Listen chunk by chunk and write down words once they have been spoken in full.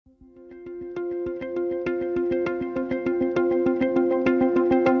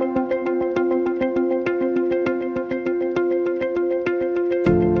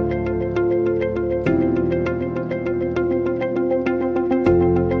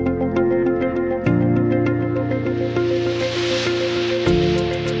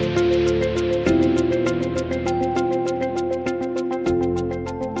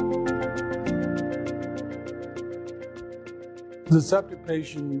The septic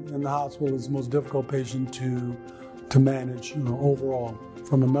patient in the hospital is the most difficult patient to manage, overall,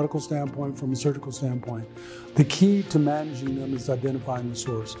 from a medical standpoint, from a surgical standpoint. The key to managing them is identifying the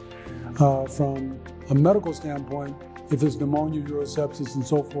source. From a medical standpoint, if it's pneumonia, urosepsis, and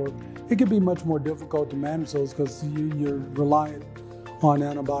so forth, it can be much more difficult to manage those because you're reliant on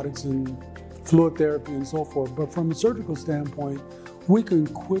antibiotics and fluid therapy and so forth. But from a surgical standpoint, we can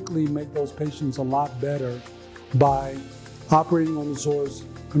quickly make those patients a lot better by operating on the source,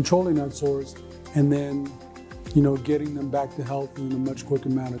 controlling that source, and then getting them back to health in a much quicker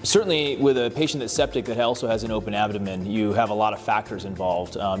manner. Certainly with a patient that's septic that also has an open abdomen, you have a lot of factors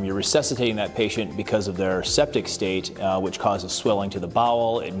involved. You're resuscitating that patient because of their septic state, which causes swelling to the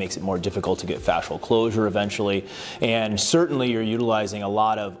bowel. It makes it more difficult to get fascial closure eventually. And certainly you're utilizing a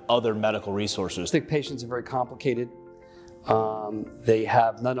lot of other medical resources. Septic patients are very complicated. They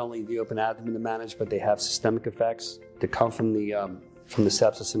have not only the open abdomen to manage, but they have systemic effects that come from the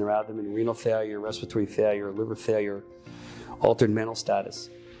sepsis in their abdomen: renal failure, respiratory failure, liver failure, altered mental status.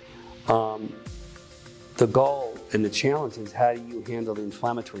 The goal and the challenge is, how do you handle the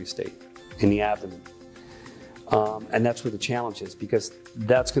inflammatory state in the abdomen? And that's where the challenge is, because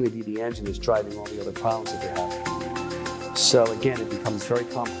that's going to be the engine that's driving all the other problems that they have. So again, it becomes very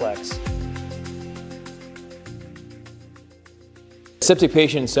complex. Septic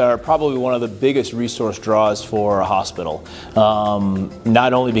patients are probably one of the biggest resource draws for a hospital,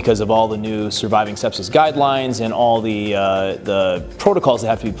 not only because of all the new surviving sepsis guidelines and all the protocols that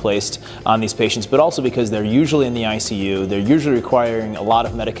have to be placed on these patients, but also because they're usually in the ICU, they're usually requiring a lot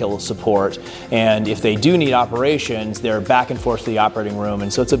of medical support, and if they do need operations, they're back and forth to the operating room,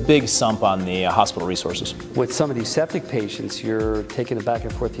 and so it's a big sump on the hospital resources. With some of these septic patients, you're taking them back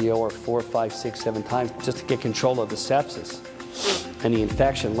and forth to the OR 4, 5, 6, 7 times just to get control of the sepsis and the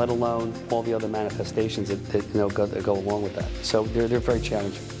infection, let alone all the other manifestations that go along with that. So they're very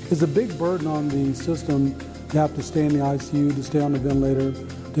challenging. It's a big burden on the system to have to stay in the ICU, to stay on the ventilator,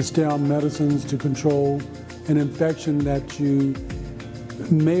 to stay on medicines to control an infection that you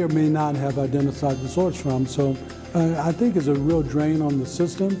may or may not have identified the source from. So I think it's a real drain on the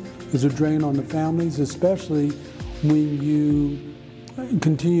system, it's a drain on the families, especially when you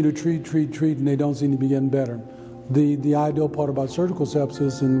continue to treat, and they don't seem to be getting better. The ideal part about surgical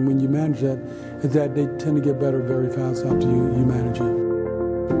sepsis, and when you manage that, is that they tend to get better very fast after you manage it.